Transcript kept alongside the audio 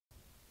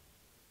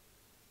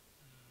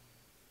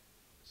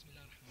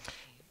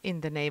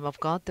In the name of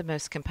God, the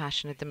most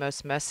compassionate, the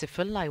most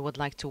merciful, I would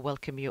like to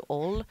welcome you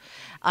all.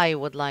 I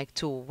would like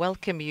to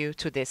welcome you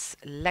to this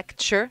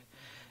lecture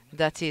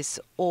that is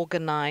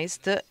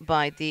organized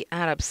by the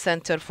Arab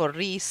Center for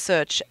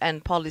Research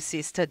and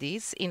Policy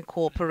Studies in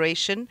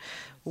cooperation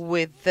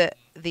with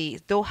the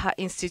Doha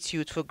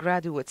Institute for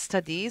Graduate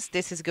Studies.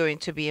 This is going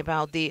to be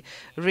about the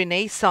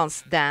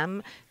Renaissance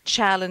Dam,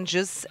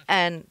 challenges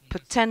and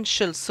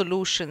potential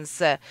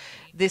solutions.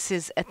 This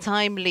is a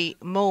timely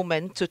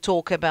moment to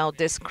talk about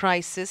this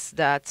crisis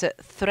that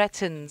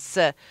threatens,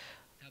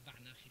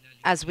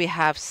 as we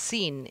have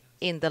seen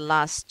in the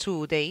last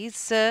 2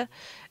 days.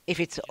 If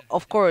it,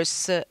 of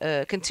course,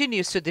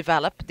 continues to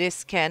develop,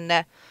 this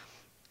can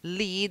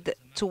lead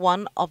to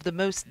one of the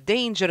most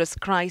dangerous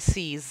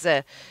crises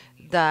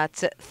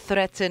that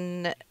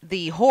threaten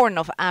the Horn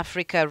of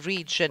Africa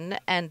region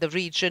and the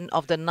region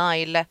of the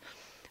Nile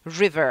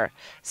River.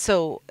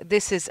 So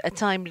this is a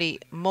timely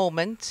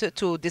moment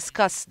to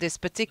discuss this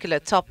particular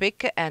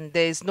topic, and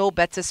there is no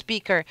better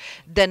speaker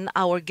than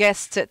our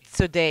guest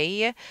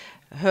today,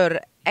 Her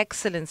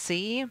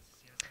Excellency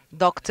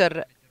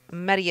Dr.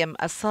 Maryam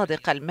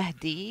Al-Sadiq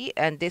Al-Mahdi,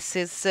 and this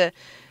is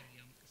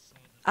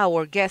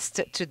our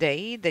guest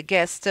today, the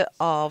guest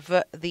of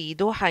the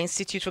Doha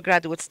Institute for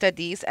Graduate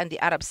Studies and the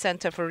Arab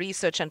Center for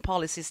Research and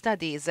Policy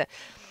Studies.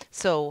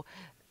 So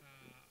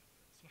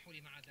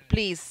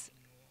please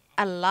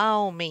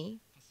allow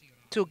me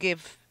to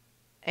give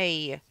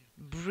a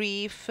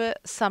brief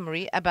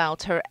summary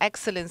about Her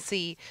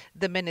Excellency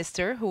the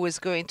Minister, who is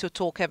going to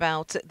talk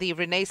about the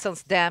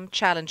Renaissance Dam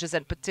challenges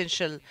and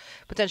potential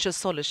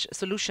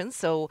solutions.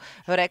 So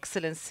Her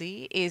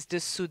Excellency is the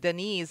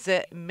Sudanese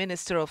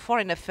Minister of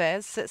Foreign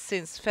Affairs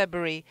since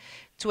February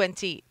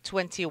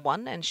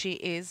 2021, and she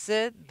is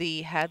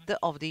the head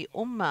of the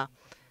Ummah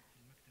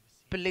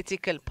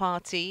political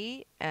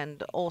party,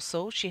 and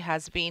also she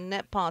has been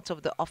part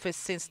of the office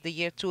since the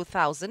year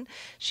 2000.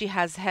 She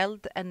has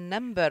held a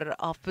number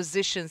of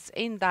positions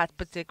in that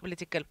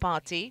political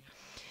party,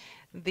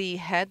 the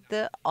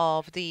head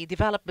of the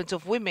development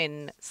of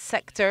women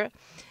sector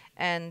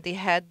and the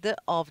head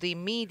of the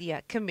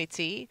media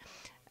committee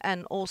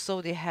and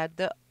also the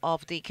head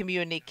of the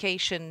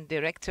communication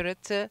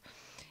directorate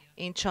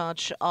in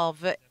charge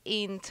of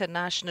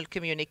international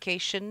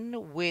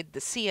communication with the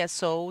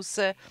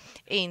CSOs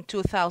in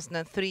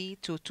 2003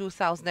 to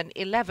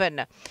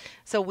 2011.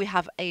 So we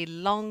have a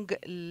long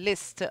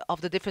list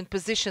of the different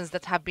positions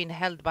that have been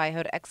held by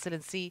Her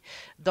Excellency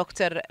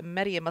Dr.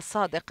 Maryam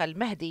Al-Sadiq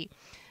Al-Mahdi,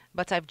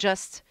 but I've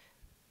just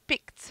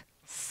picked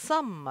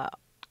some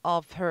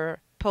of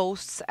her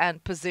posts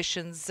and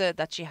positions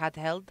that she had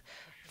held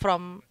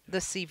from the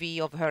CV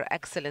of Her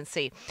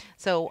Excellency.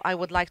 So I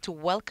would like to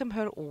welcome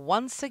her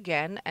once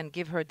again and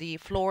give her the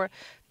floor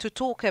to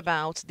talk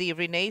about the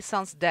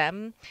Renaissance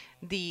Dam,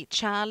 the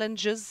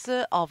challenges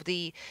of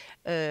the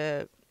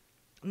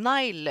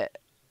Nile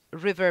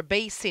River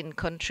Basin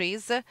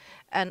countries,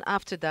 and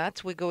after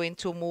that we're going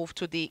to move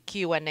to the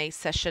Q&A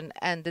session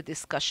and the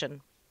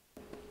discussion.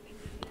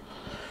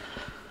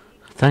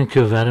 Thank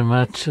you very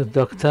much,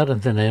 Doctor. In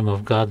the name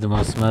of God, the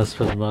most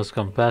merciful, the most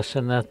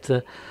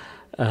compassionate,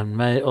 and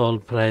may all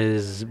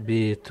praise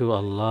be to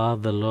Allah,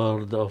 the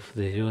Lord of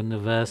the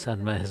universe,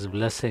 and may His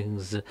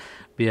blessings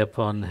be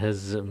upon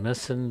His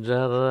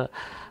messenger.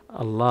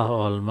 Allah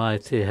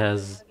Almighty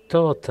has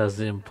taught us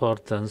the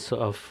importance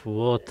of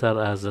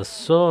water as a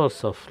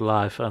source of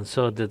life, and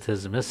so did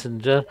His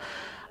messenger.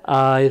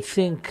 I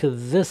think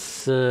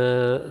this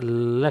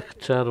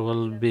lecture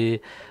will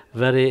be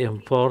very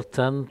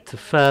important,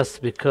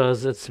 first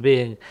because it's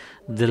being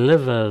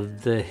delivered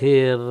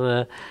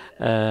here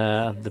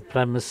the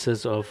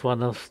premises of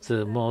one of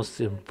the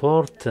most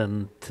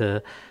important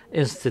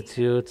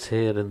institutes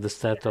here in the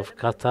state of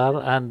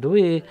Qatar, and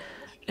we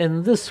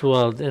in this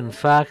world in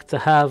fact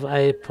have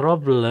a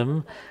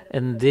problem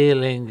in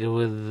dealing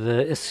with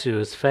the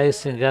issues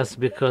facing us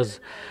because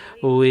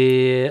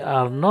we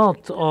are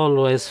not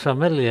always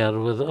familiar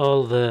with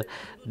all the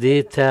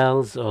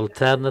details,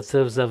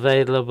 alternatives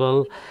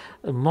available.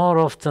 More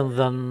often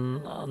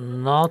than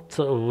not,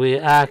 we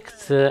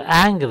act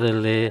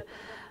angrily,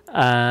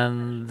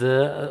 and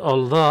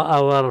although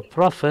our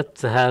Prophet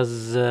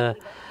has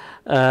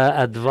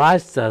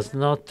advised us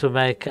not to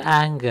make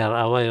anger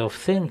a way of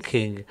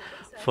thinking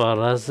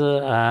for us,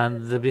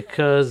 and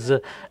because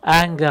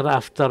anger,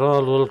 after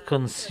all, will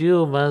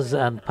consume us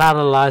and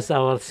paralyze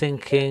our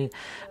thinking,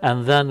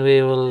 and then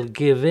we will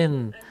give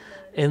in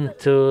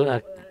into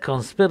a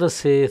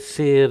conspiracy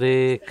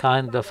theory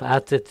kind of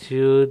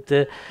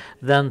attitude.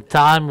 Then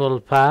time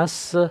will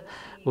pass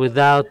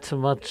without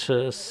much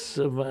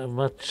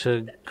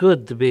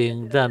good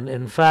being done.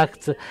 In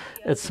fact,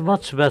 it's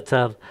much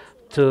better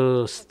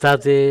to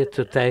study,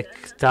 to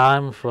take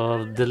time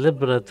for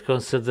deliberate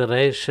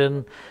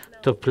consideration,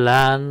 to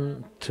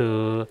plan,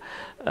 to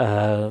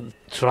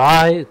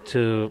try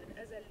to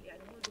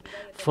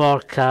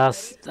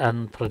forecast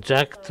and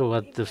project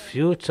what the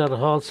future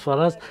holds for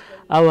us.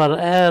 Our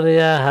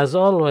area has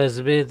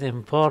always been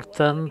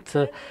important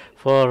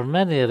for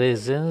many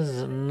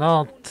reasons,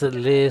 not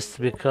least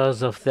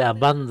because of the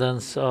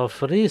abundance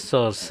of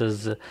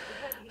resources.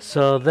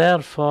 So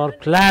therefore,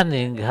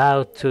 planning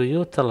how to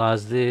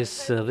utilize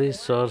these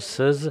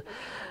resources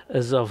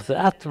is of the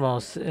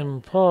utmost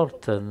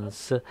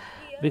importance,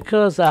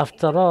 because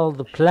after all,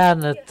 the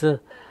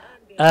planet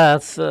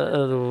Earth,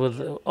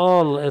 with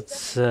all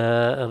its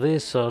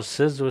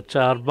resources, which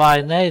are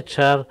by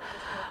nature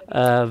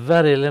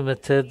very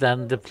limited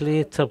and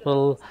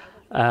depletable,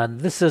 and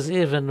this is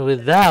even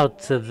without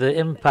the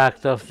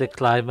impact of the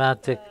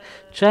climatic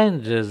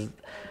changes.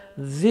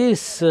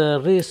 These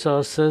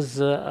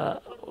resources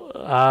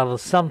are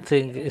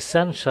something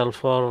essential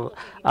for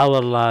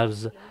our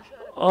lives,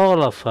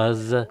 all of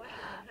us,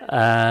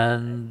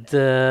 and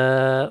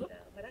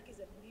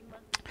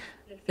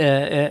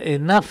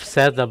enough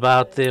said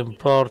about the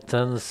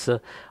importance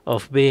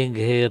of being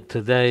here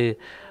today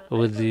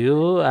with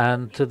you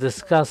and to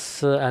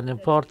discuss an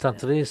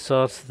important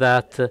resource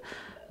that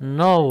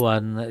no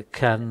one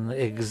can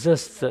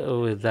exist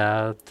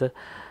without.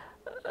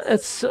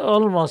 It's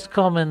almost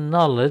common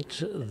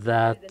knowledge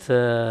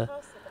that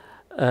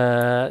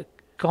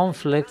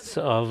conflicts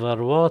over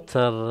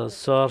water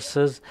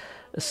sources,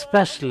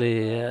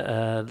 especially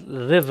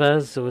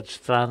rivers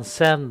which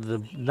transcend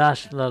the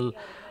national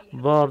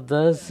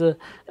borders,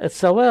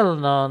 it's a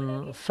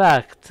well-known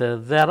fact.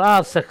 There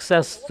are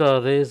success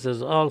stories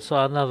is also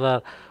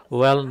another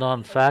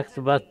well-known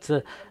fact, but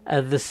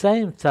at the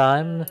same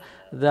time,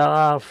 there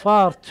are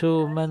far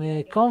too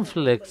many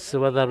conflicts,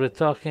 whether we're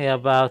talking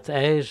about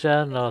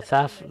Asia,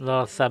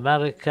 North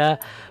America,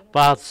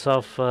 parts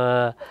of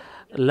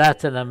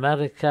Latin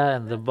America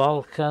and the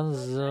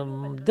Balkans,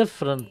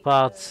 different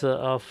parts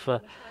of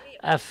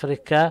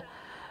Africa.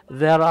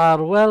 There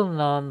are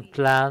well-known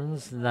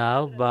plans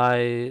now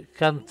by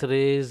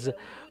countries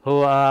who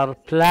are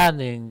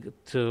planning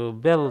to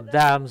build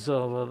dams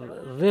over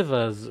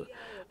rivers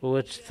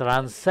which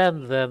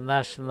transcend their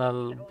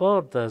national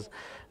borders.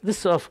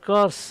 This, of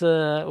course,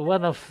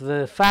 one of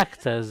the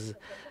factors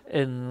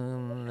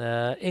in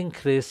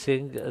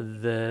increasing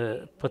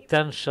the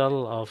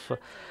potential of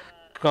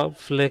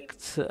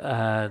conflict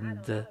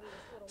and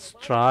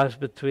strife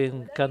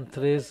between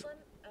countries.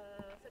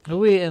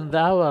 We in the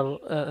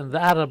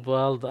Arab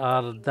world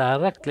are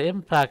directly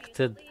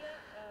impacted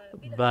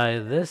by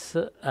this,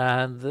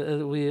 and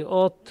we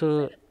ought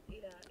to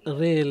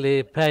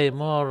really pay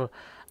more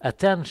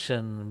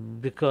attention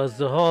because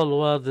the whole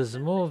world is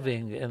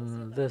moving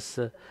in this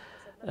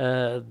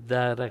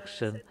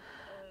direction.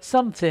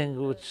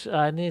 Something which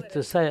I need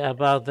to say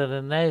about the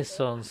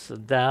Renaissance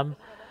Dam.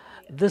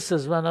 This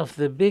is one of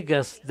the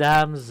biggest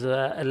dams,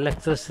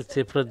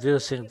 electricity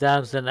producing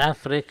dams in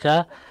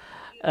Africa.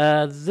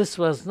 This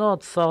was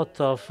not thought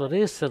of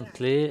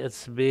recently.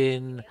 It's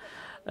been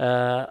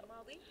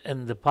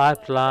in the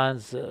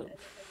pipelines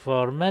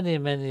for many,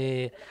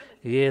 many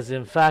years,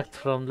 in fact,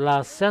 from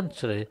last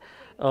century.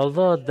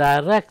 Although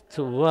direct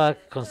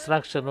work,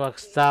 construction work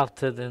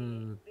started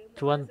in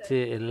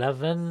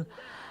 2011,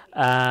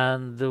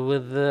 and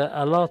with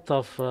a lot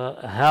of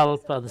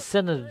help and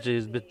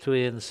synergies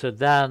between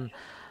Sudan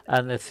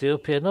and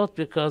Ethiopia, not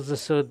because the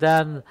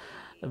Sudan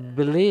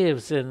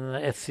believes in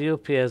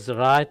Ethiopia's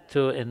right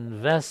to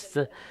invest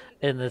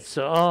in its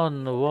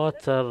own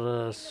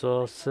water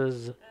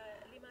sources,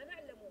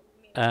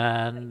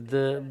 and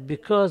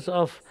because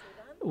of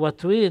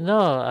what we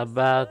know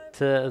about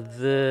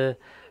the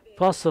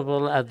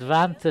possible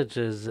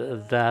advantages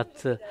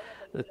that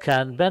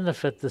can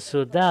benefit the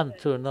Sudan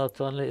too,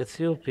 not only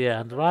Ethiopia.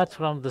 And right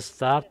from the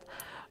start,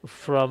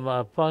 from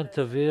a point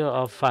of view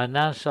of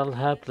financial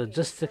help,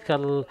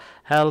 logistical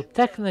help,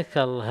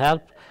 technical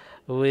help,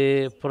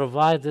 we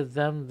provided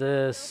them.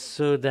 The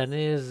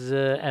Sudanese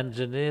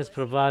engineers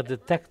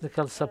provided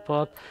technical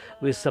support.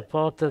 We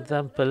supported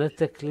them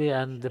politically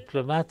and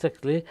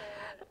diplomatically.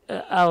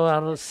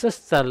 Our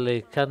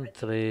sisterly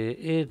country,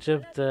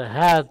 Egypt,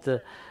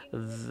 had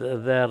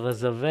their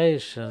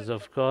reservations,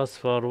 of course,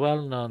 for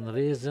well-known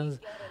reasons,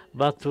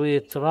 but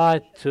we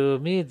tried to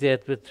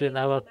mediate between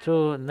our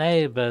two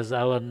neighbors,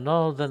 our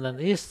northern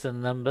and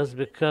eastern neighbors,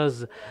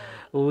 because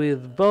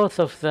with both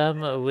of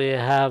them we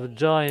have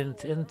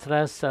joint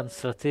interests and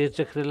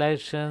strategic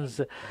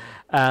relations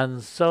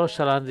and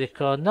social and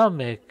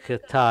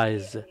economic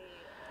ties.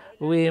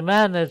 We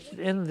managed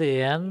in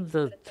the end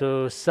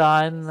to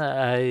sign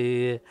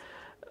a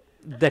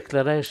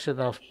Declaration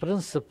of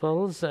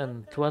Principles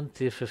in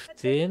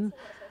 2015.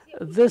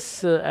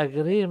 This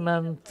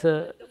agreement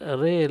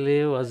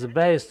really was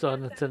based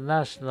on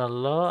international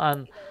law,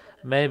 and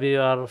maybe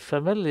you are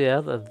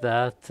familiar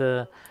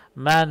that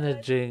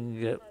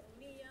managing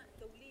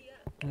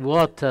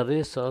water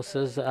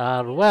resources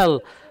are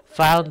well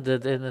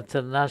founded in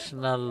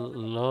international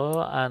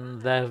law,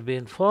 and they have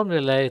been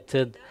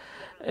formulated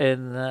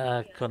in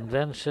a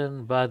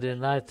convention by the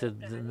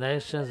United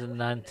Nations in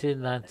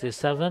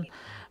 1997.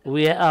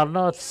 We are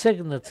not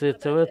signatory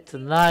to it,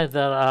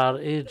 neither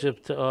are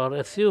Egypt or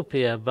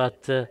Ethiopia,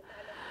 but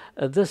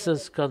this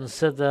is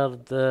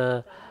considered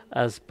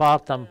as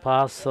part and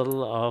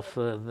parcel of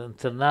the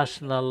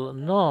international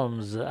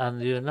norms,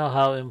 and you know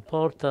how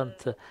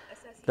important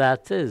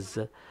that is.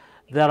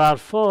 There are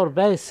four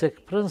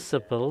basic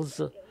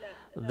principles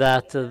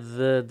that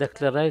the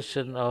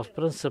Declaration of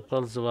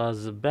Principles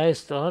was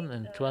based on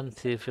in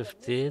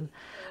 2015,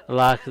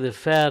 like the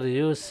fair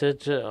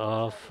usage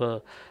of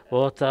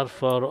water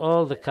for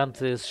all the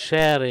countries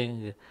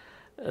sharing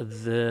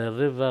the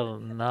river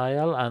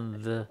Nile,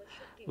 and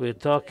we're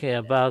talking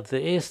about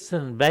the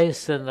eastern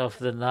basin of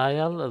the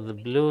Nile, the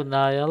Blue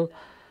Nile,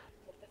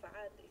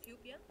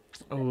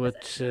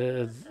 which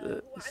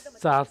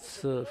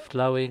starts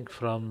flowing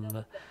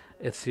from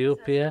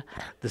Ethiopia.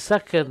 The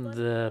second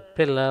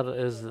pillar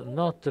is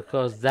not to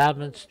cause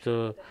damage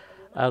to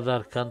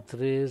other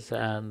countries,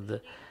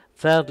 and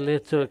thirdly,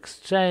 to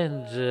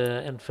exchange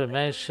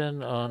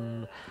information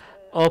on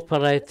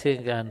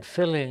operating and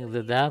filling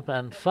the dam,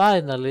 and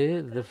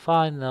finally, the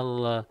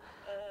final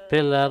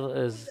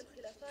pillar is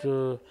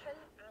to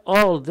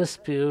all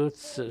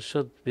disputes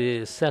should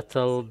be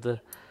settled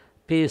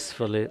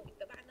peacefully.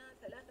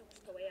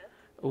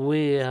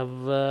 We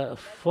have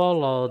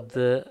followed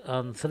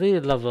on three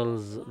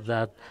levels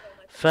that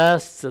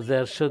first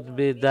there should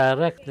be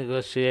direct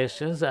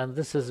negotiations, and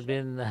this has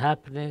been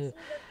happening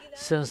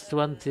since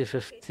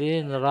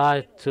 2015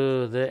 right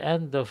to the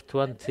end of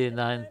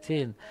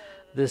 2019.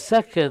 The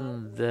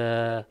second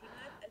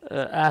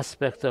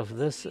aspect of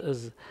this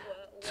is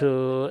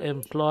to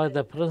employ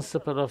the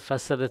principle of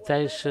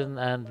facilitation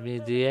and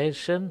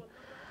mediation,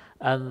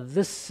 and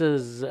this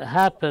has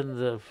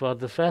happened for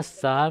the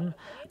first time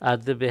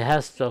at the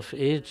behest of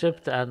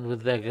Egypt and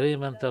with the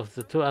agreement of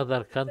the two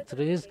other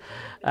countries.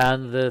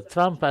 And the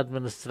Trump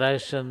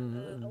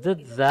administration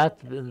did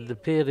that in the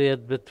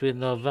period between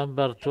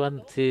November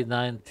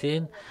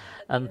 2019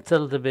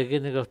 until the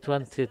beginning of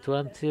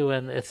 2020,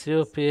 when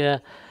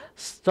Ethiopia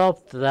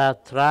stopped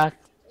that track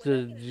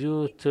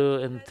due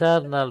to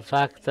internal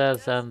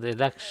factors and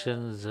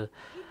elections.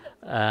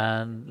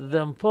 And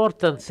the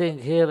important thing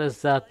here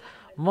is that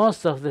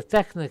most of the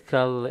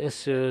technical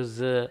issues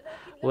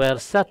were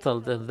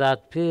settled in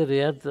that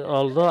period,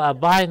 although a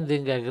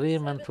binding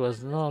agreement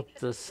was not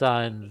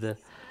signed.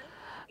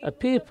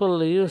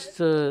 People used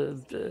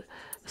to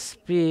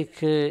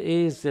speak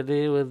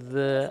easily with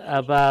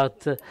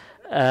about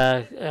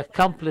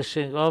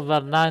accomplishing over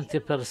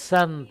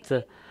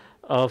 90%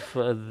 of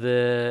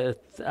the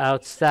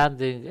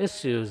outstanding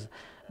issues.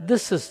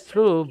 This is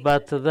true,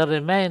 but the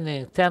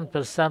remaining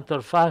 10% or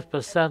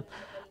 5%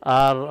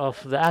 are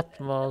of the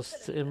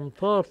utmost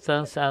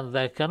importance, and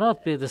they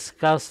cannot be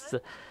discussed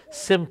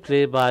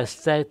simply by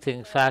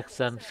stating facts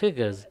and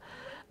figures.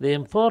 The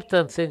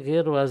important thing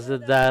here was the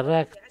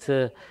direct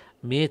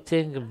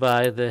meeting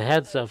by the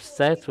heads of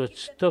state,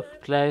 which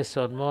took place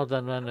on more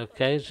than one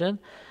occasion.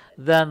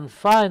 Then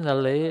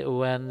finally,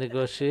 when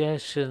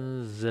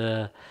negotiations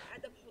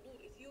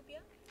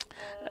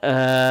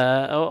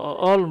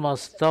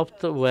almost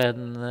stopped,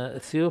 when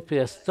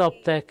Ethiopia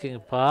stopped taking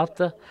part,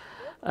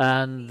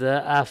 and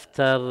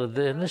after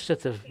the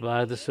initiative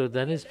by the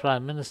Sudanese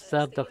Prime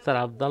Minister Dr.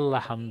 Abdullah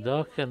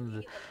Hamdok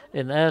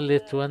in early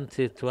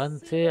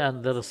 2020,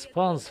 and the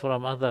response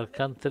from other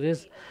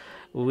countries,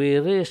 we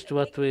reached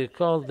what we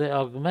call the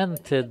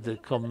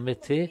augmented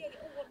committee.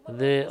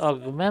 The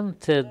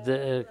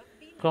augmented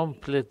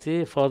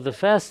committee, for the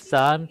first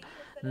time,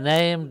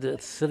 named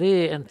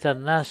three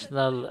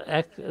international,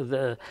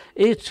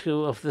 each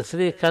of the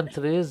three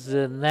countries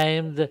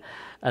named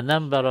a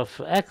number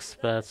of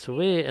experts.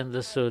 We in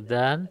the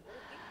Sudan,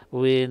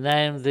 we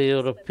named the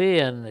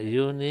European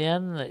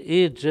Union,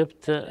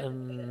 Egypt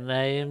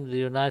named the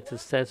United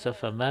States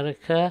of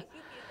America,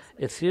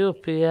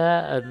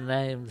 Ethiopia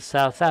named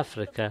South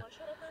Africa.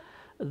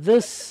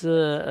 This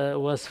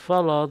was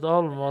followed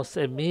almost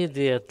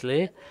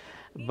immediately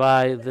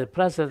by the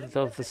president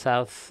of the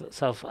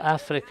South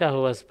Africa,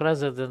 who was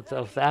president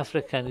of the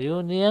African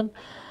Union,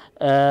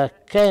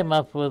 came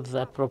up with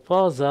a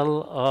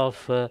proposal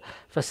of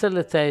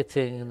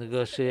facilitating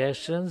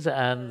negotiations,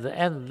 and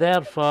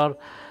therefore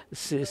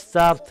she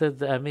started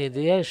a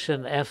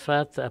mediation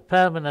effort, a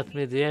permanent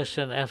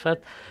mediation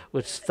effort,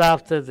 which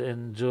started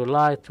in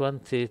July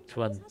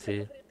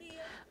 2020.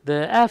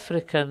 The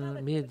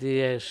African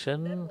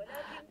mediation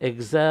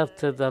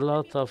exerted a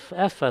lot of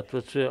effort,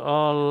 which we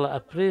all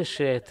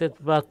appreciated,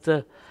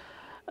 but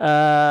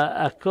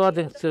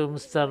according to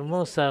Mr.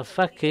 Musa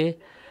Faki,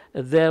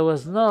 there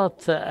was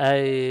not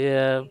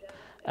a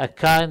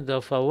kind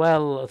of a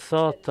well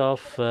thought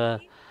of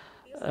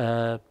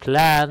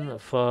plan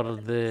for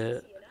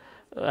the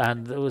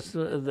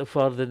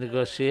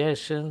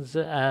negotiations,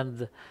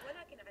 and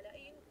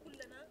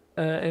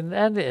in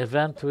any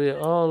event we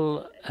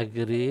all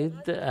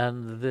agreed,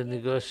 and the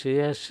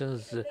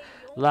negotiations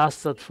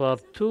lasted for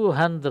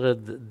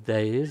 200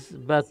 days,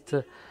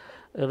 but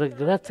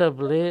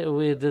regrettably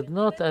we did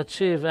not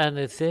achieve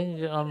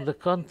anything. On the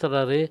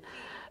contrary,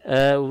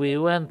 we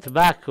went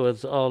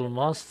backwards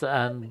almost,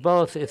 and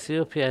both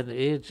Ethiopia and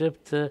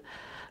Egypt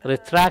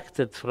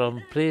retracted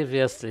from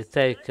previously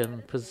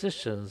taken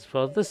positions.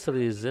 For this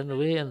reason,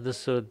 we in the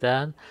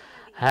Sudan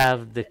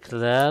have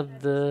declared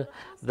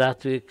that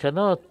we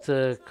cannot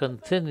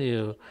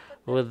continue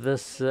with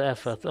this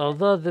effort.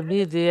 Although the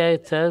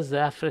mediators,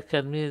 the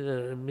African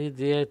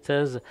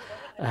mediators,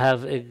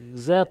 have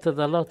exerted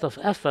a lot of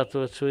effort,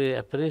 which we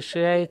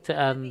appreciate,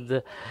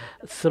 and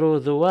through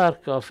the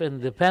work of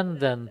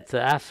independent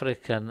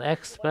African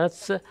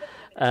experts,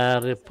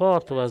 a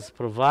report was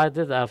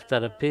provided after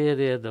a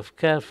period of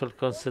careful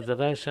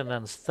consideration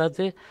and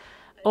study.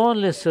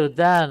 Only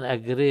Sudan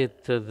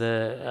agreed to the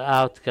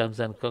outcomes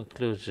and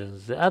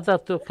conclusions. The other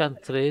two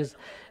countries,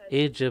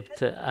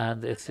 Egypt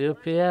and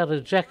Ethiopia,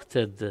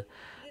 rejected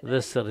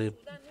this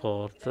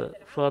report.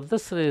 For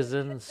this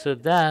reason,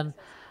 Sudan,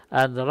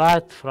 and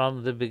right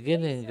from the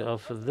beginning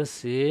of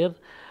this year,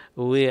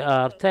 we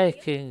are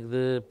taking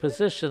the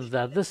position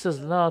that this is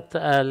not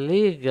a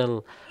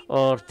legal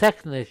or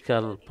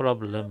technical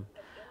problem.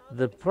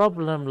 The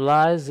problem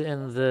lies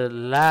in the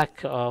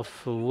lack of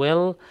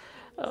will,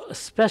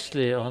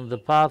 especially on the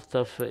part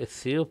of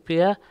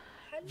Ethiopia.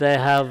 They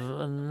have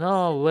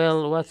no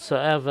will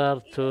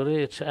whatsoever to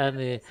reach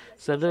any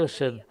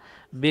solution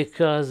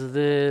because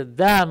the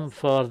dam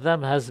for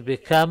them has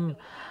become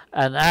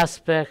an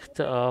aspect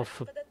of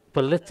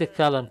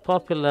political and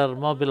popular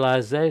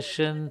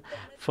mobilization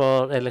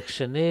for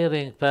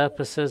electioneering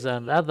purposes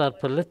and other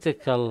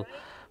political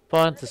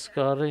point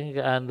scoring.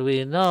 And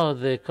we know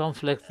the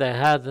conflict they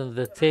had in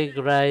the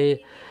Tigray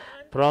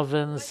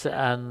province,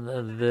 and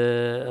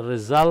the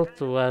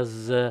result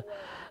was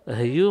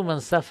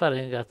human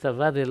suffering at a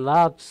very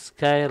large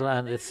scale,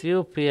 and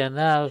Ethiopia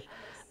now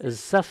is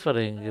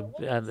suffering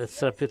and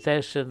its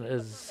reputation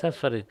is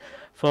suffering.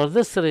 For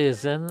this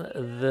reason,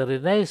 the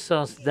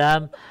Renaissance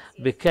Dam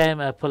became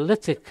a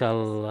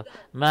political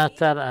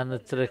matter and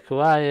it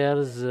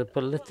requires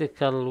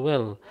political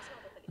will.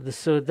 The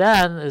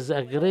Sudan is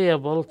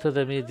agreeable to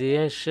the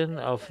mediation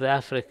of the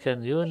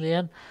African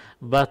Union,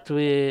 but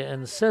we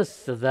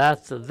insist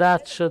that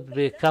that should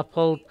be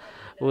coupled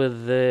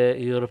with the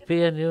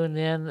European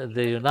Union,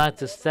 the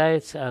United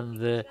States, and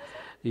the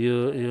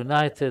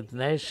United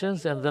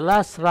Nations. In the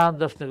last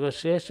round of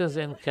negotiations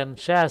in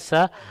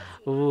Kinshasa,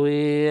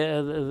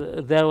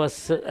 there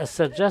was a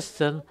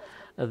suggestion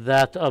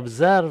that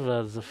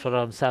observers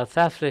from South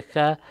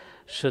Africa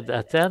should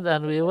attend,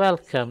 and we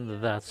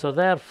welcomed that. So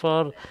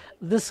therefore,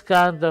 this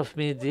kind of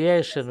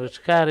mediation,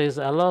 which carries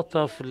a lot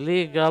of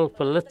legal,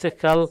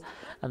 political,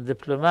 and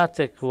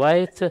diplomatic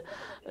weight,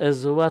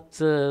 is what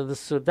the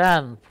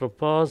Sudan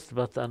proposed,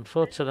 but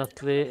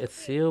unfortunately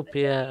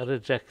Ethiopia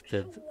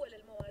rejected.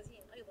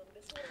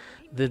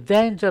 The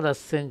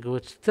dangerous thing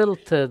which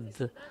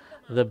tilted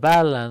the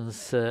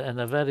balance in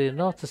a very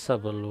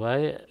noticeable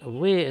way,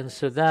 we in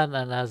Sudan,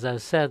 and as I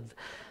said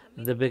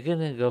in the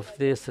beginning of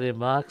these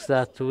remarks,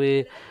 that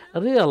we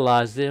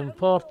realized the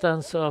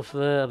importance of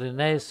the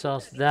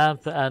Renaissance Dam,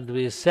 and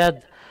we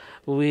said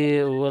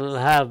we will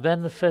have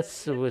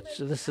benefits, which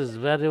this is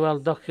very well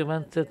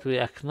documented. We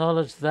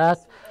acknowledge that.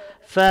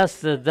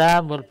 First, the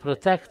dam will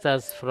protect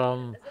us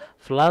from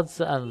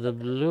floods, and the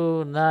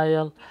Blue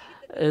Nile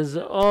is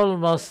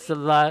almost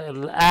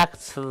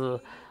acts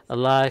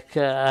like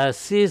a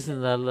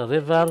seasonal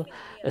river,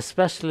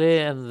 especially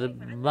in the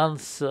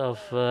months of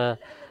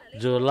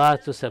July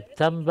to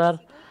September,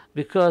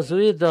 because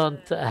we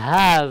don't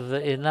have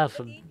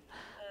enough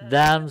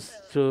dams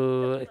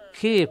to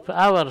keep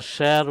our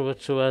share,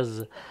 which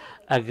was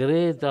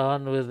agreed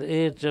on with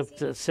Egypt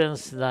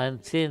since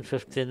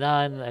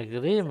 1959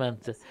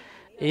 agreement.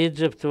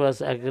 Egypt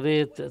was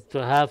agreed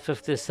to have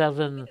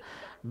 57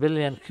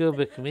 billion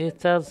cubic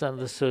meters and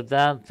the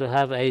Sudan to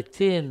have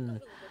 18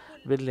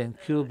 billion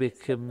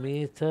cubic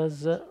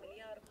meters.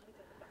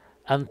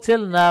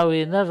 Until now,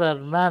 we never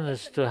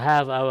managed to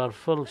have our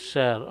full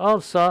share.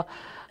 Also,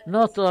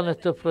 not only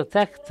to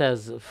protect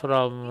us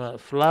from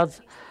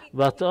floods,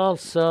 but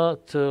also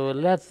to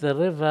let the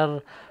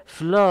river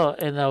flow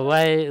in a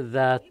way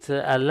that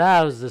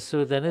allows the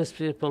Sudanese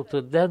people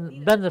to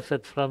then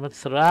benefit from it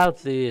throughout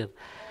the year.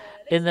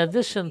 In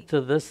addition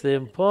to this, the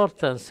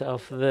importance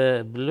of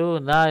the Blue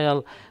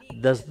Nile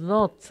does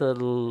not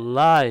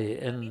lie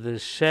in the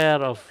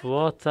share of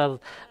water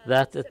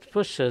that it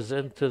pushes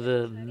into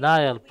the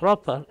Nile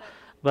proper,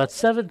 but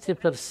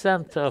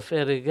 70% of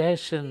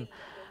irrigation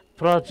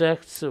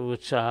projects,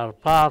 which are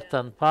part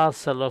and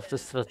parcel of the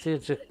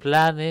strategic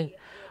planning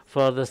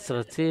for the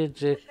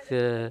strategic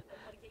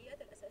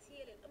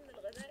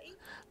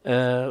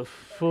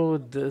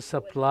food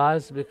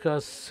supplies,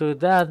 because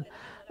Sudan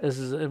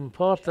is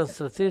important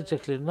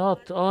strategically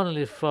not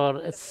only for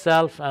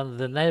itself and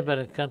the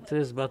neighboring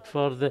countries, but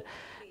for the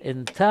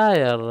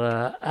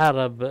entire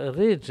Arab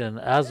region,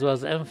 as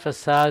was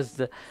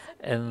emphasized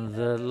in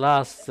the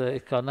last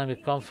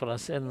economic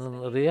conference in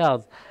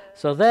Riyadh.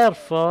 So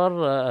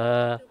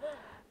therefore,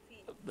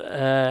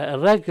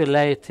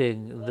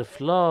 regulating the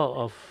flow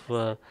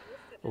of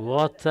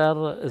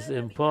water is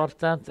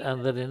important,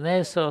 and the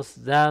Renaissance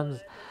dams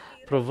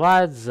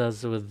provides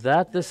us with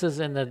that. This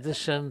is in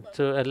addition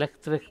to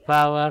electric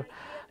power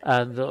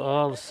and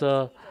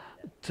also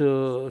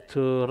to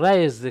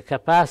raise the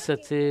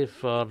capacity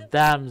for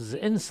dams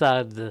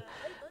inside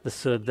the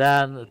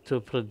Sudan to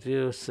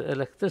produce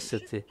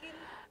electricity.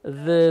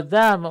 The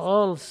dam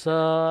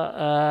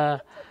also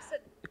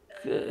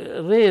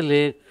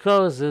really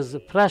causes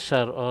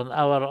pressure on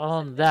our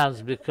own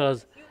dams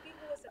because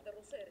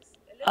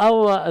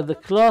the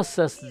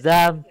closest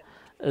dam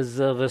is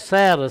the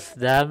Rosaires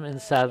Dam in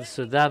South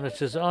Sudan,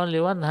 which is only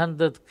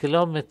 100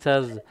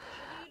 kilometers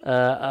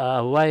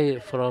away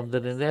from the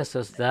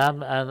Renaissance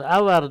Dam, and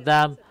our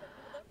dam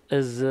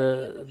is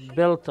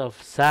built of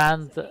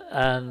sand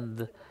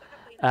and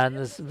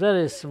it's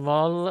very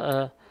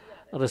small.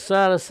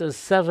 Resource is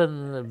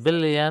 7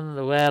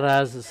 billion,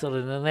 whereas the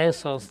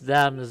Renaissance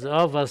Dam is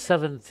over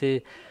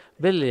 70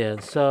 billion.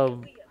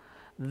 So,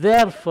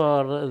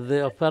 therefore,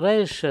 the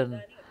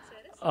operation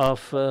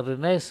of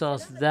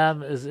Renaissance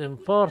Dam is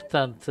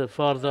important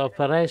for the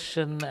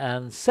operation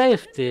and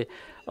safety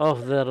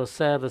of the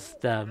Rosaires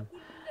Dam.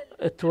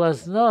 It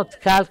was not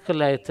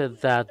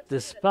calculated that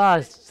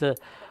despite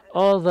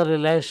all the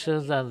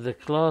relations and the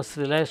close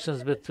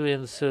relations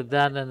between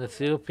Sudan and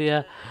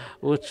Ethiopia,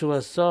 which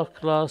was so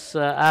close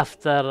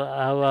after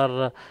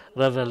our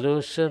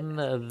revolution,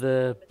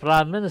 the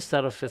Prime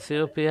Minister of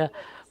Ethiopia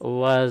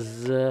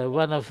was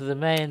one of the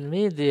main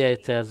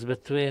mediators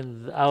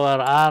between our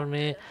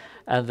army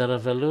and the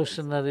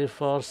revolutionary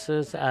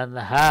forces, and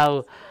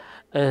how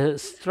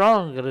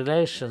strong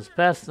relations,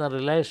 personal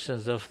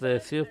relations of the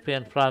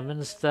Ethiopian Prime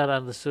Minister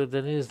and the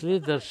Sudanese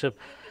leadership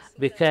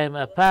became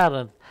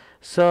apparent.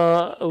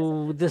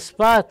 So,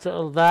 despite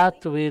all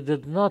that, we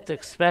did not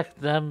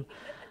expect them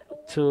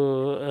to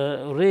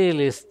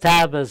really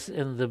stab us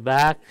in the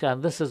back,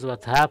 and this is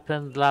what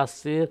happened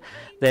last year.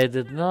 They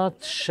did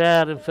not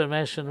share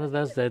information with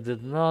us. They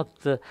did not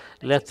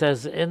let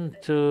us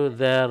into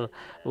their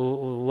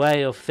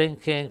way of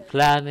thinking,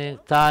 planning,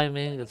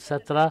 timing,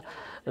 etc.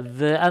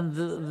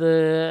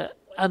 The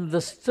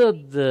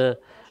understood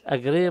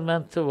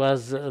agreement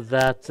was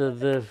that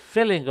the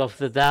filling of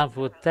the dam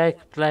would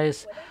take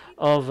place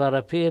over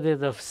a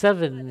period of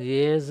 7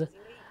 years,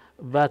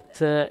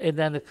 but in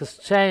an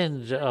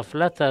exchange of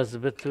letters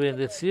between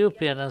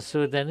Ethiopian and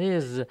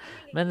Sudanese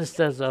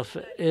ministers of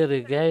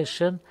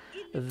irrigation,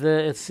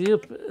 the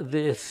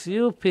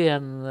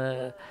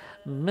Ethiopian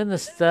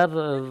minister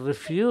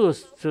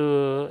refused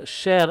to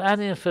share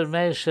any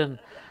information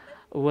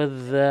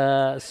with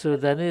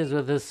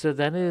his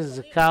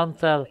Sudanese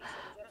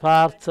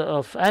counterpart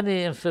of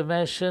any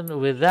information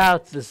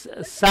without the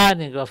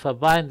signing of a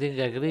binding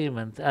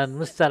agreement. And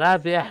Mr.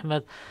 Abiy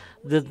Ahmed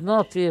did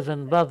not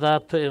even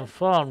bother to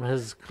inform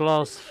his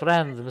close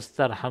friend,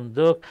 Mr.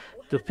 Hamdok,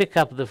 to pick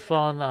up the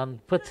phone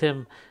and put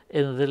him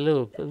in the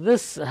loop.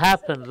 This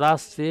happened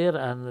last year,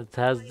 and it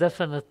has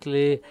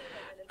definitely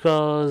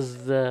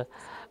caused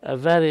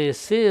very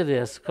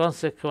serious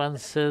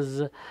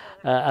consequences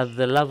at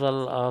the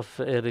level of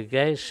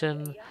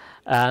irrigation.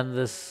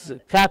 And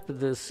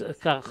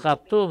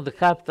Khartoum, the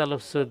capital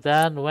of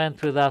Sudan,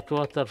 went without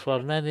water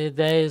for many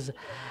days,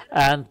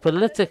 and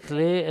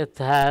politically it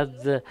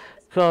had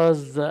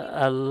caused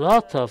a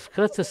lot of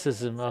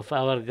criticism of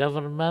our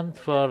government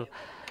for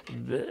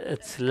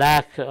its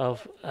lack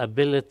of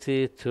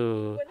ability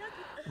to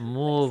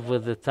move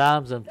with the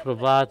times and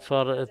provide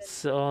for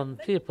its own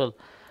people.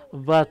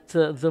 But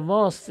the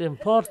most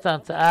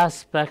important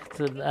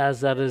aspect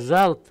as a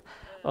result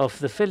of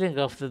the filling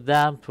of the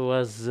dam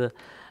was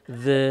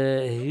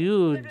the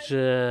huge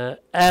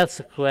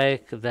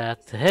earthquake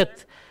that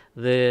hit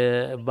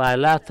the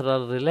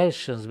bilateral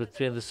relations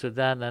between the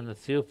Sudan and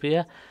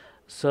Ethiopia.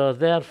 So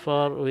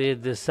therefore we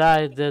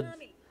decided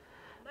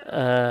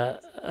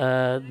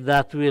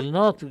that we'll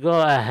not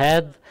go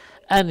ahead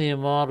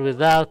anymore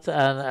without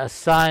a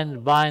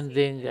signed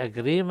binding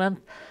agreement.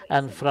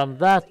 And from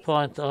that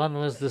point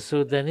onwards, the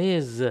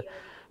Sudanese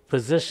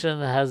position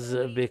has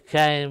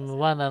become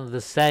one and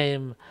the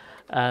same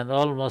and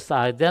almost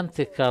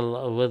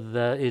identical with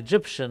the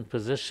Egyptian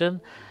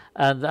position.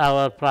 And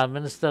our Prime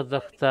Minister,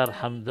 Dr.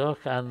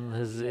 Hamdok, and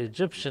his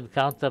Egyptian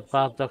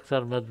counterpart,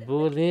 Dr.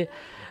 Madbouli,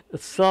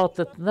 thought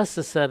it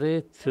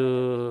necessary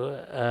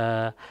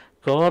to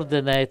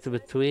coordinate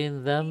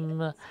between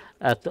them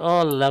at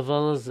all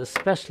levels,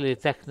 especially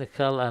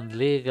technical and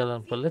legal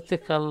and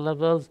political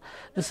levels.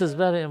 This is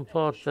very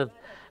important.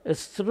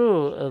 It's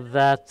true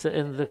that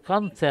in the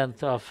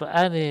content of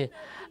any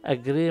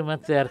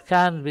agreement there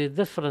can be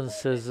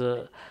differences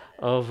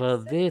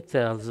of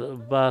details,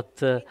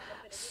 but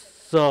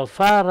so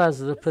far as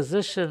the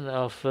position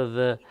of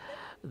the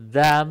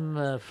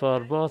dam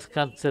for both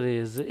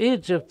countries,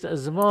 Egypt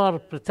is more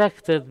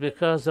protected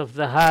because of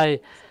the high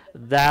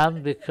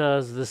dam,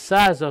 because the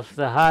size of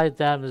the high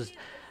dam is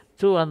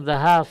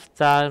 2.5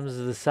 times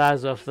the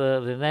size of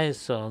the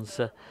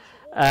Renaissance,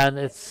 and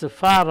it's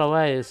far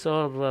away. It's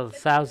over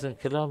 1,000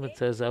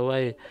 kilometers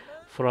away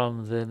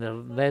from the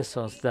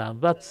Renaissance dam.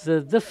 But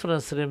the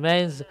difference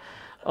remains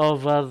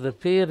over the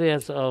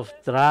periods of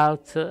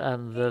drought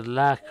and the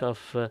lack of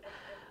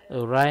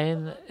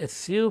rain.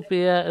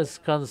 Ethiopia is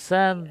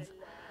concerned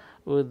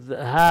with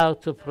how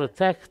to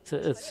protect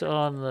its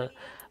own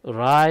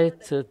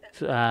right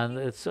and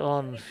its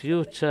own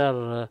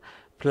future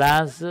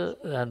plans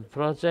and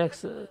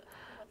projects.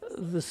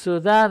 The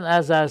Sudan,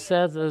 as I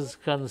said, is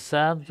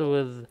concerned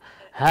with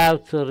how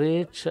to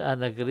reach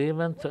an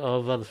agreement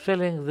over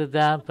filling the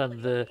dam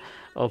and the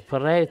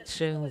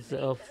operations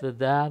of the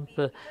dam,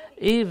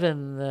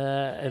 even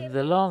in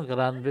the long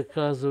run,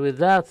 because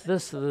without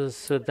this, the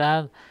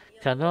Sudan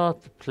cannot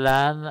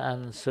plan,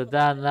 and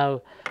Sudan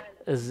now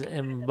is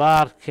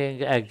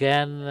embarking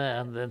again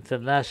on the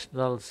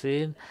international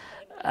scene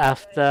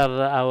after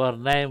our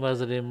name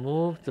was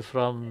removed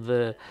from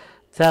the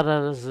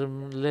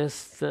terrorism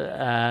list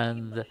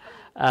and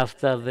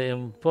after the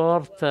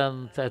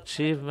important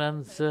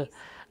achievements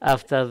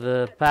after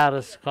the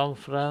Paris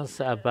conference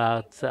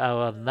about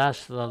our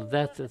national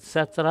debt,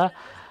 etc.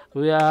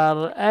 We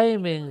are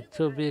aiming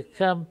to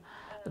become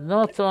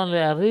not only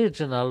a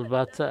regional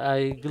but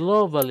a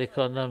global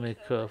economic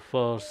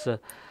force.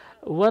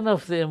 One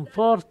of the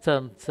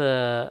important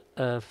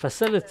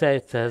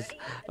facilitators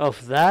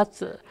of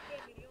that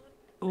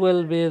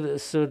will be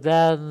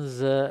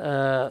Sudan's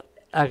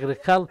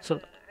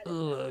agricultural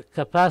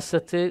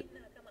capacity.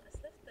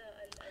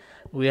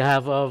 We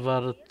have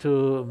over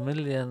 2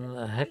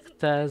 million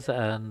hectares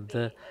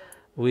and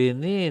we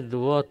need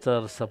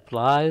water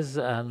supplies,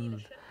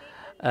 and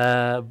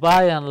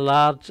by and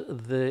large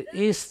the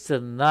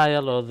Eastern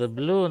Nile or the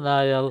Blue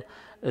Nile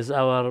is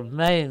our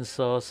main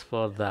source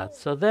for that.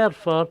 So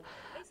therefore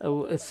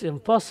it's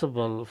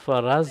impossible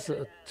for us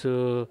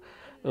to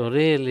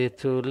really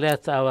to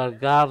let our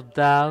guard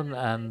down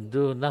and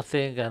do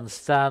nothing and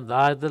stand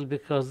idle,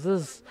 because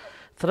this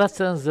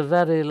threatens the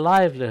very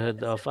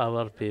livelihood of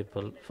our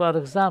people. For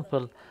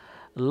example,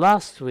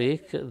 last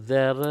week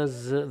there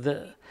is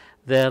the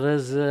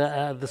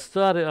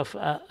story of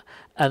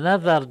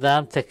another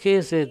dam,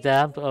 Tekezi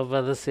Dam,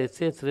 over the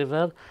Setit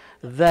River.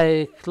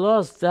 They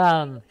closed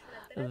down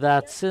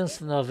that since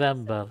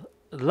November.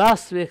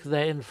 Last week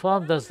they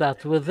informed us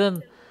that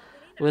within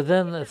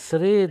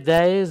 3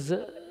 days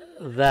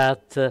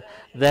that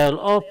they'll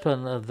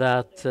open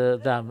that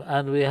dam,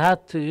 and we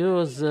had to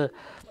use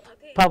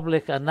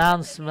public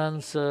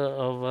announcements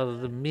over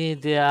the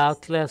media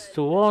outlets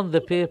to warn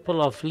the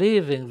people of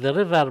leaving the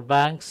river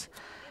banks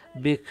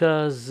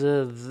because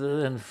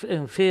in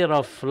fear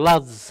of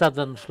floods,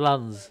 sudden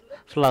floods.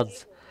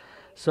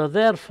 So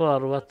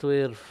therefore, what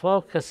we're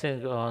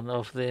focusing on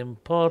of the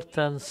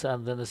importance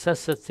and the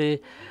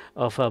necessity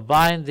of a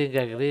binding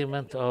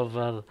agreement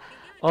over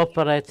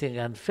operating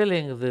and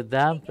filling the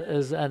dam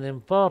is an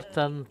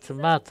important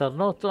matter,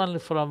 not only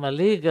from a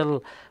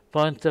legal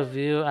point of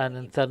view and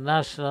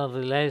international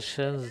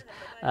relations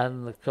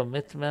and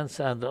commitments,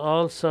 and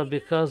also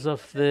because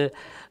of the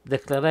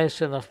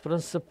Declaration of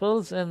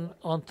Principles. And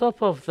on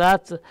top of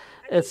that,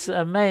 it's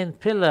a main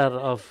pillar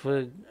of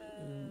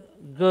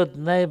good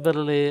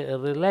neighborly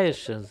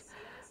relations.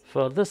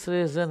 For this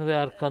reason, we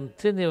are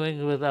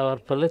continuing with our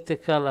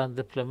political and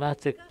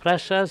diplomatic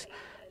pressures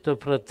to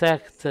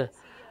protect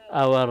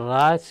our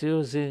rights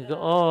using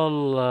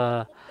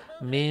all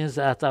means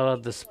at our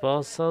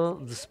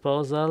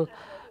disposal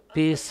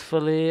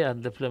peacefully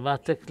and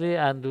diplomatically,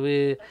 and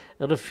we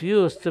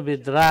refuse to be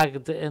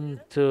dragged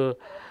into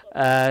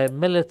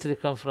military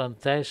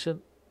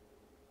confrontation.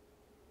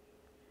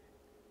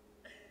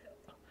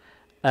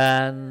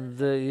 And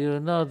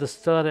you know the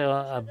story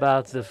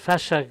about the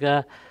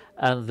Fashaga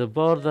and the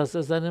borders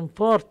is an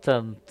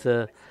important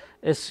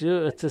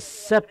issue. It is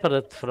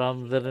separate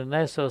from the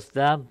Renaissance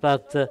Dam,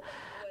 but the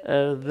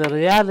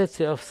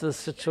reality of the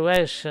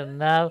situation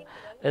now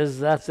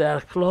is that they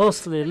are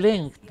closely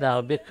linked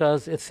now,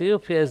 because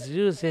Ethiopia is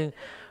using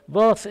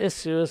both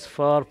issues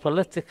for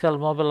political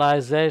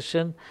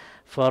mobilization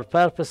for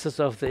purposes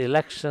of the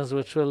elections,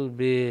 which will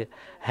be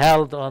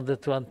held on the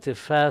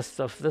 21st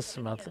of this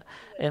month.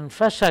 In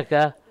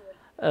Fashaga,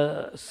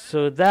 in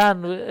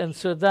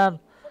Sudan,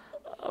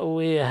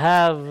 we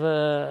have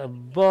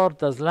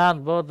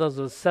land borders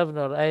with 7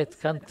 or 8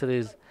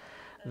 countries.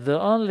 The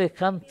only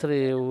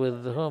country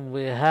with whom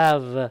we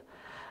have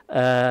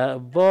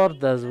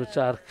borders which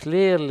are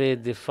clearly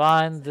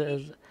defined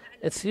is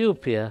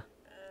Ethiopia.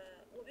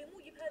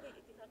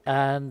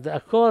 And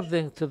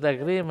according to the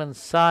agreement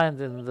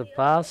signed in the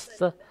past,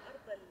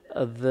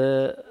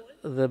 the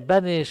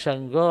Beni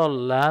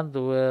Shangol land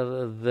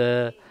where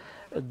the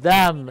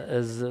dam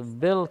is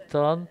built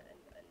on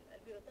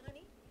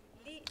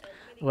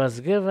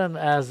was given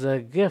as a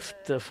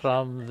gift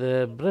from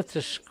the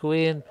British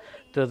Queen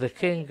to the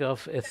King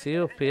of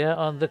Ethiopia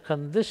on the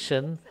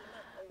condition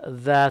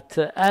that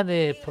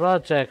any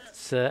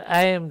projects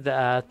aimed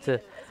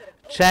at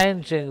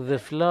changing the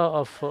flow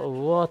of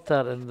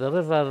water in the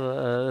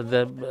river,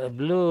 the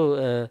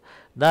Blue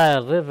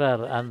Nile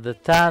River and the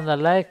Tana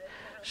Lake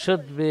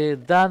should be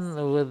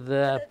done with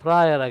the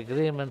prior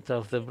agreement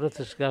of the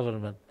British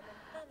government.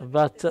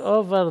 But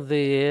over the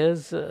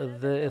years,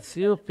 the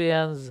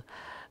Ethiopians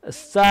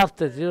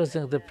started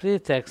using the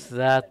pretext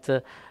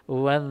that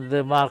when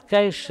the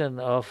marcation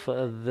of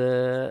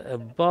the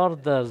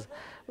borders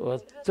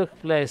took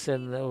place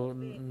in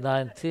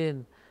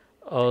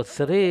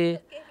 1903,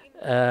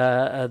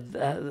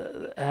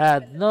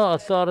 had no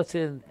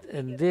authority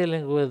in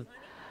dealing with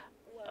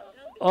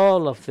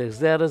all of this.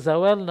 There is a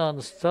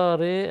well-known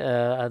story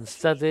and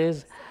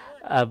studies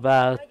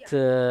about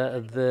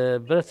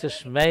the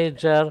British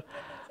major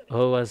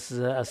who was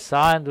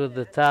assigned with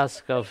the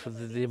task of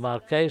the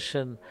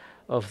demarcation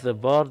of the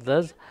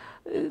borders.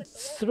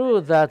 It's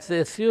true that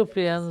the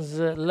Ethiopians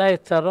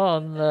later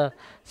on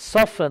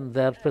softened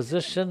their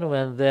position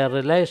when their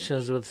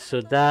relations with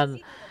Sudan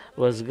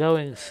was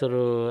going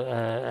through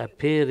a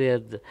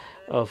period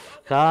of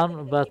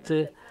calm, but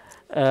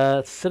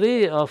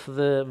three of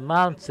the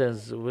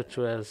mountains which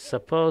were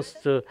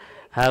supposed to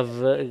have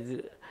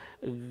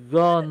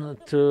gone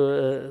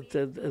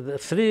the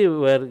three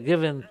were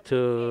given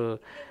to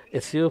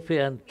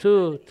Ethiopia and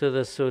two to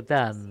the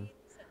Sudan.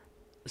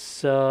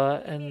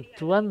 So in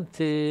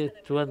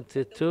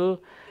 2022,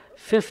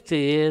 50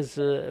 years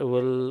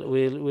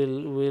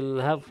will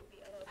have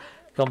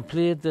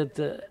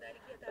completed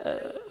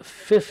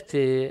 50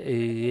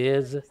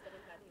 years,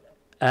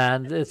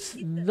 and it's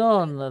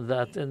known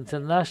that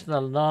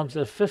international norms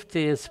of 50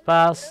 years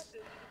pass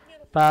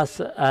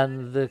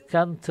and the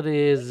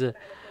countries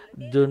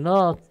do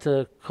not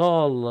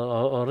call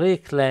or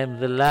reclaim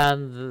the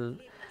land,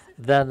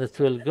 then it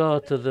will go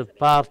to the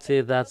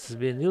party that's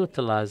been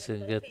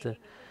utilizing it.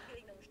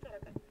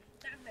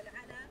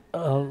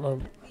 Uh,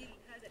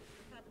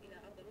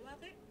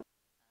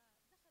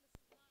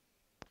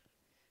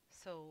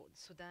 So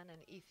Sudan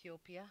and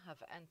Ethiopia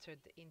have entered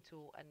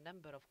into a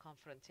number of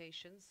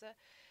confrontations.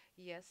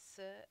 Yes,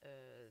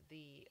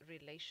 the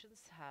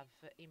relations have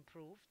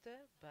improved,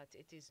 but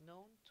it is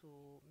known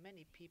to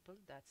many people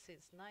that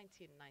since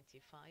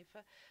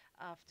 1995,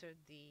 after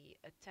the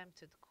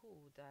attempted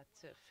coup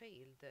that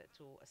failed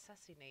to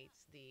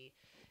assassinate the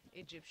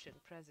Egyptian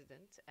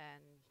president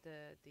and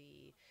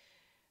the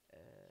uh,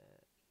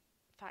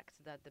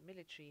 fact that the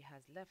military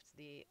has left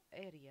the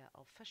area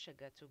of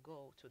Fashaga to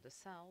go to the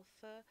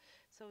south,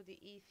 so the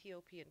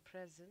Ethiopian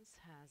presence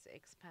has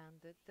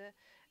expanded,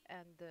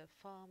 and the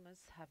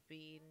farmers have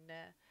been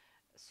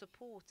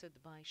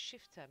supported by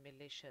Shifta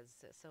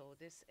militias. So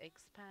this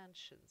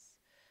expansions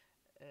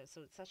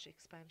so such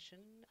expansion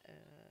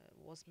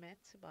was met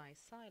by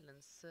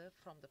silence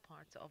from the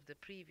part of the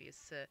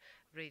previous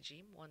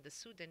regime when the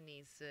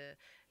Sudanese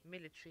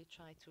military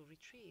tried to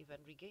retrieve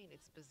and regain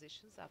its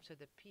positions after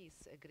the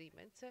peace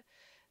agreement.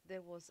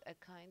 There was a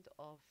kind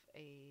of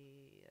a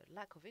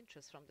lack of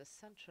interest from the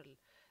central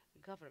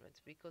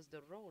government because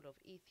the role of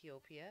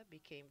Ethiopia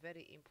became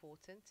very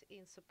important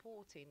in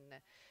supporting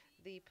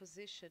the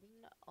position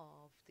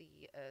of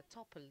the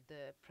toppled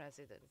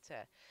president.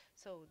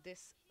 So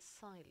this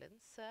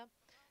silence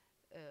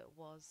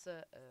was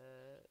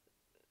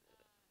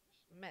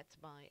met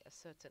by a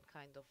certain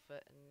kind of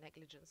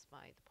negligence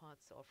by the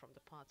parts or from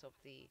the part of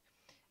the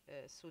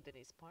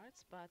Sudanese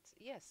parts. But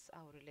yes,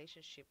 our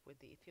relationship with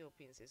the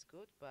Ethiopians is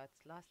good. But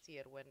last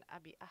year, when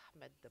Abiy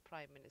Ahmed, the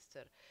prime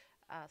minister,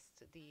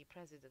 asked the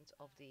president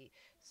of the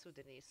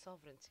Sudanese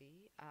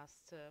sovereignty,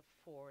 asked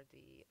for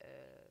the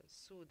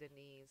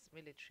Sudanese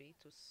military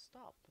to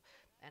stop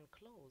and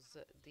close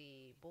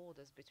the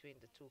borders between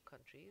the two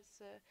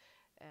countries,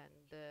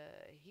 and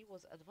he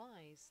was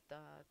advised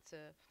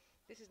that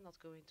this is not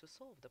going to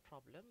solve the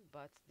problem,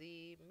 but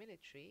the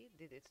military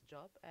did its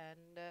job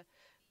and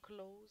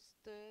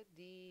closed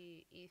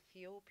the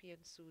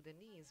Ethiopian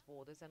Sudanese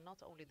borders and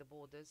not only the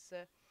borders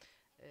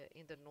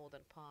in the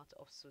northern part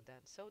of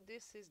Sudan. So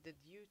this is the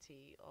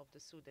duty of the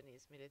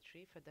Sudanese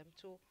military for them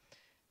to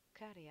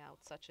carry out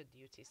such a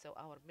duty. So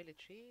our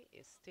military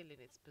is still in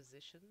its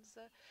positions.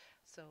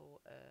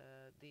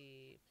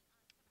 The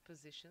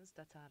positions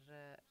that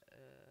are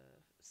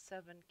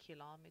 7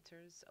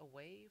 kilometers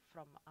away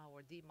from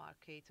our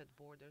demarcated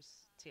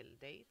borders till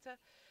date,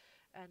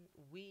 and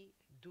we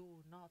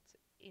do not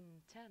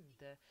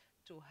intend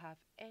to have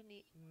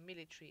any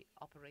military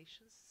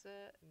operations,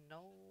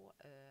 no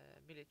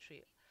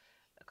military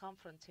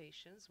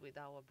confrontations with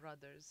our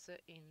brothers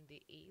in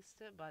the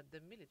east, but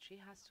the military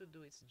has to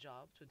do its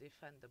job to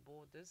defend the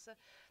borders.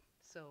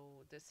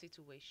 So the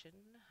situation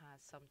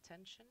has some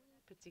tension,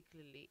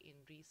 particularly in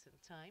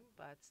recent time,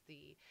 but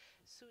the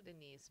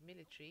Sudanese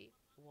military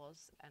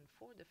was, and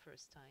for the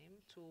first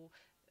time, to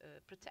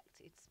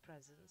protect its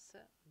presence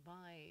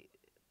by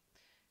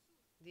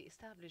the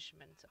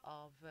establishment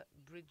of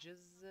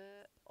bridges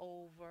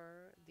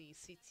over the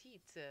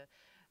Sitit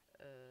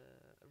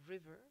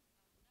river.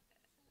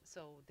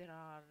 So there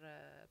are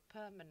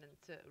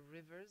permanent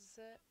rivers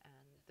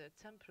and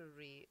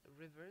temporary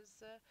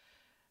rivers,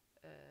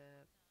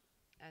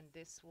 and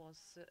this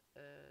was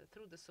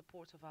through the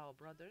support of our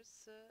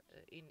brothers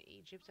in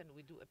Egypt, and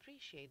we do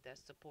appreciate their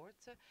support.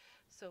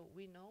 So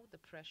we know the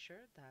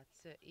pressure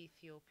that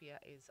Ethiopia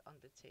is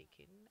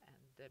undertaking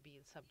and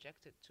being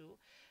subjected to.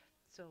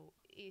 So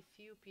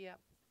Ethiopia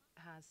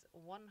has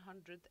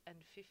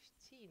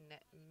 115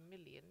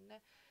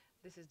 million.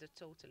 This is the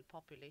total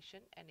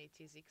population, and it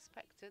is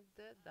expected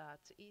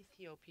that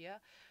Ethiopia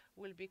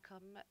will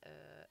become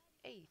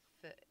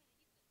eighth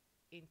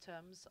in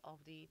terms of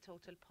the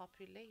total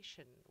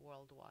population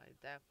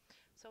worldwide.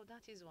 So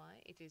that is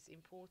why it is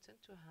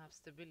important to have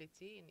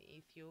stability in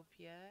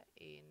Ethiopia,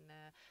 in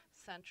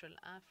Central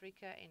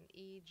Africa, in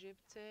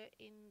Egypt,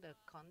 in the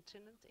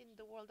continent, in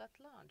the world at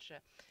large.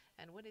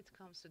 And when it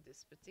comes to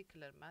this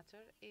particular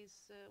matter, is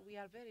we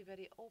are very,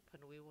 very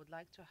open. We would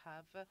like to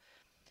have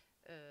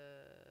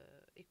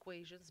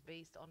equations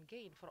based on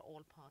gain for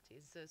all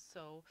parties.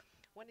 So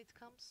when it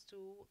comes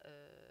to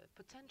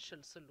potential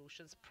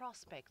solutions,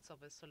 prospects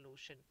of a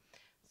solution,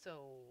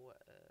 so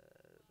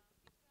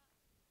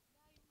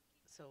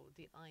so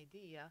the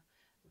idea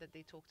that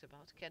they talked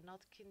about cannot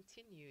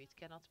continue. It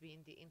cannot be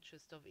in the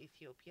interest of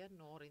Ethiopia,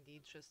 nor in the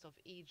interest of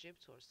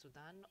Egypt or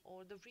Sudan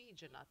or the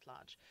region at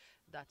large.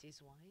 That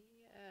is why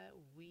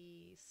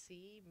we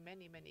see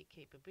many, many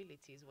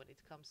capabilities when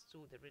it comes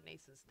to the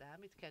Renaissance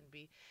Dam. It can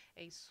be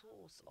a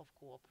source of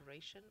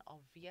cooperation of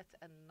yet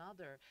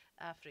another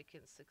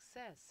African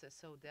success.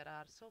 So there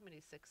are so many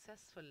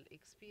successful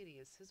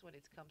experiences when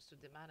it comes to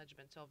the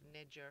management of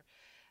Niger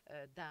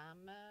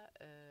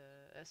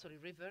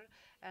river,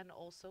 and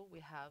also we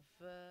have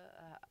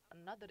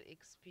another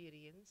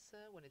experience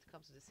when it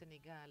comes to the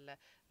Senegal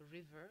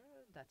river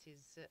that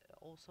is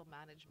also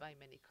managed by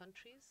many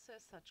countries.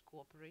 Such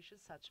cooperation,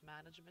 such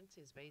management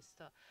is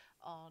based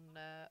on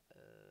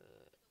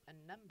a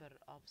number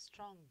of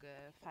strong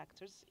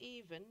factors,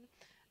 even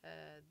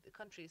the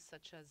countries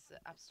such as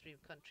upstream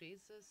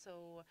countries.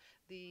 So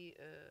the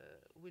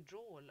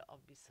withdrawal of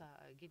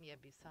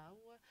Guinea-Bissau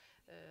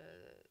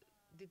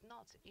did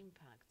not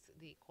impact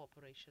the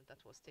cooperation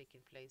that was taking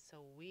place.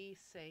 So we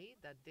say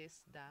that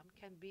this dam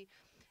can be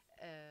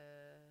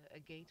a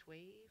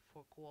gateway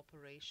for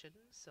cooperation.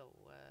 So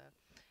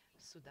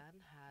Sudan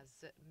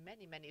has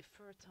many, many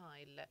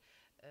fertile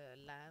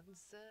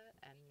lands,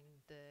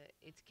 and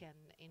it can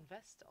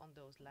invest on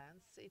those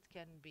lands. It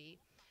can be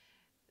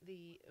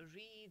the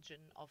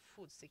region of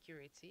food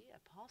security, a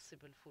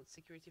possible food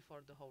security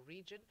for the whole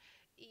region.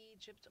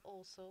 Egypt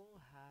also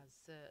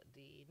has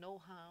the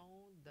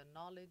know-how, the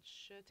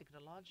knowledge,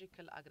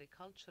 technological,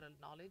 agricultural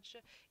knowledge.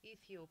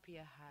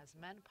 Ethiopia has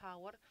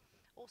manpower.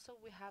 Also,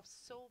 we have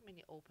so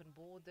many open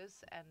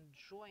borders and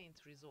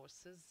joint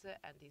resources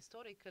and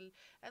historical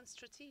and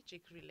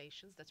strategic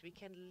relations that we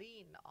can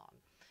lean on.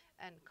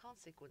 And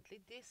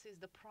consequently, this is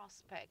the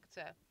prospect,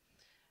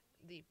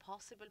 the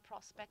possible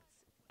prospects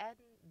and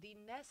the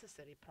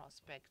necessary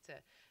prospect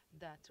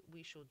that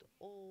we should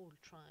all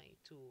try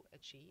to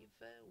achieve.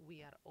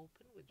 We are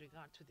open with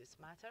regard to this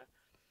matter.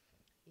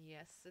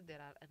 Yes, there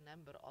are a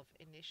number of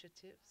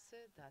initiatives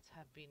that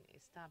have been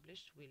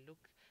established. We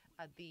look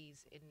at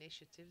these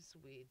initiatives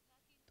with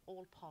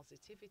all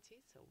positivity,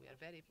 so we are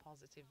very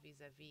positive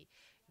vis-à-vis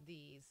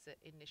these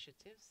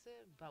initiatives,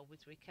 but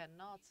which we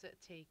cannot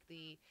take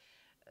the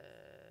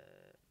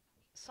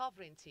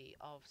sovereignty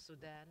of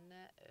Sudan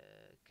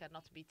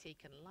cannot be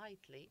taken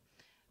lightly.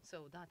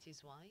 So that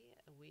is why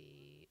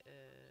we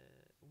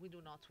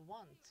do not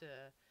want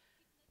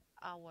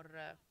our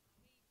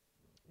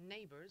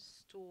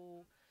neighbors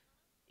to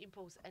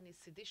impose any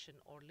sedition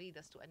or lead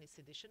us to any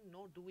sedition,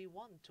 nor do we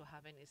want to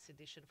have any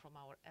sedition from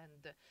our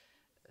end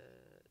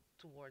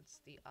towards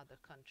the other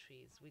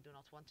countries. We do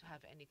not want to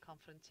have any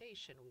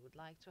confrontation. We would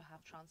like to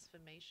have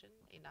transformation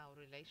in our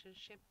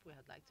relationship. We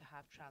would like to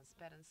have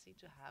transparency,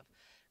 to have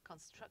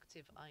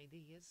constructive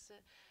ideas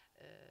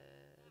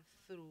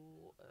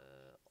through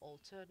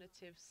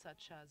alternatives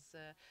such as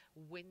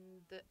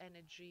wind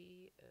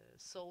energy,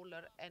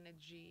 solar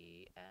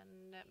energy,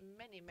 and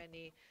many,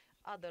 many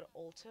other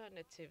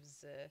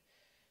alternatives.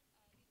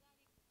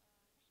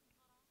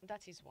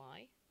 That is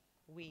why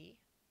we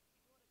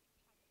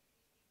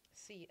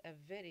see a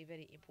very,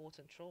 very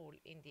important role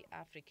in the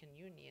African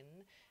Union,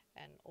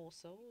 and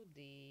also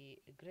the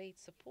great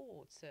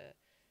support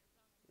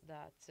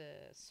that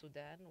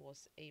Sudan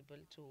was able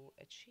to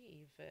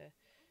achieve.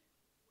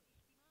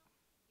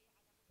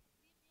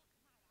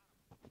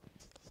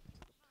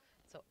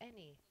 So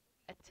any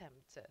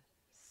attempt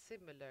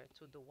similar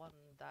to the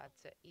one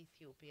that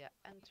Ethiopia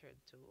entered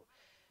to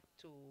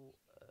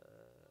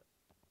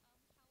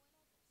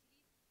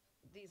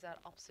these are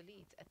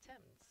obsolete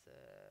attempts.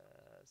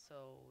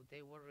 So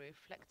they were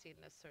reflecting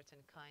a certain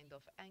kind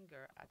of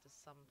anger at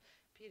some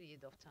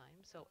period of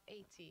time. So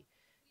 80%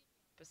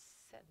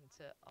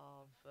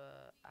 of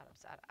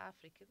Arabs are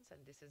Africans, and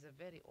this is a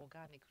very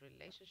organic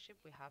relationship.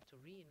 We have to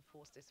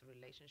reinforce this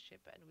relationship,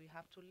 and we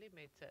have to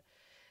limit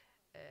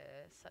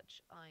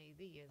such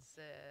ideas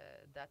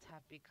that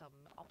have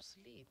become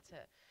obsolete.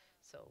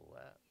 So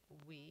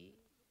we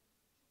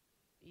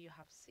you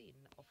have seen,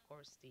 of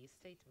course, the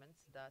statement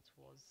that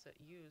was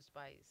used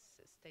by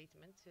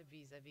statement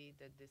vis-à-vis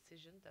the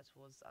decision that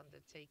was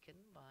undertaken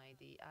by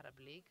the Arab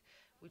League,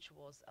 which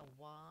was a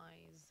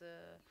wise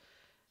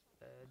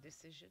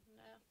decision.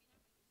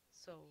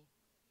 So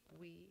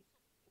we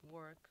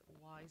work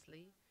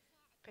wisely,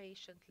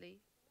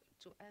 patiently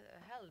to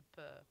help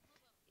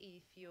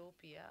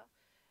Ethiopia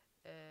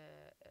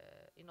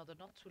in order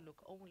not to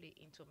look only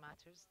into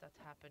matters that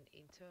happen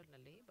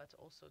internally, but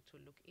also to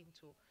look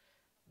into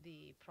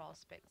the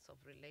prospects of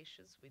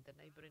relations with the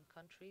neighboring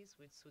countries,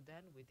 with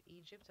Sudan, with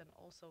Egypt, and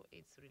also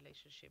its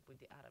relationship with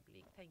the Arab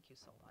League. Thank you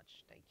so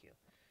much. Thank you.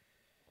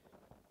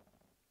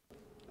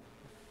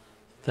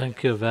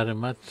 Thank you very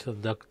much,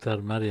 Dr.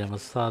 Maryam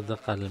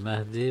Al-Sadiq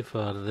Al-Mahdi,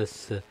 for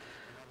this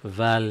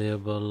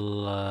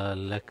valuable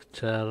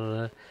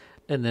lecture.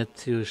 In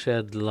it, you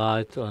shed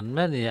light on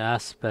many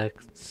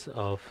aspects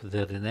of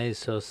the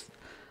Renaissance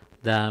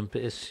damp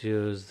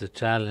issues, the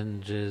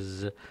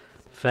challenges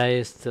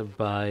faced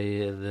by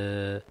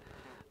the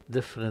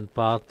different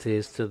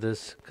parties to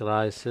this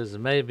crisis.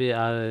 Maybe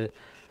I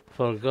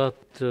forgot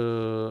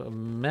to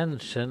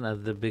mention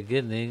at the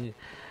beginning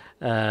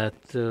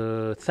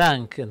to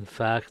thank, in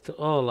fact,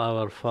 all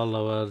our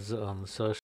followers on social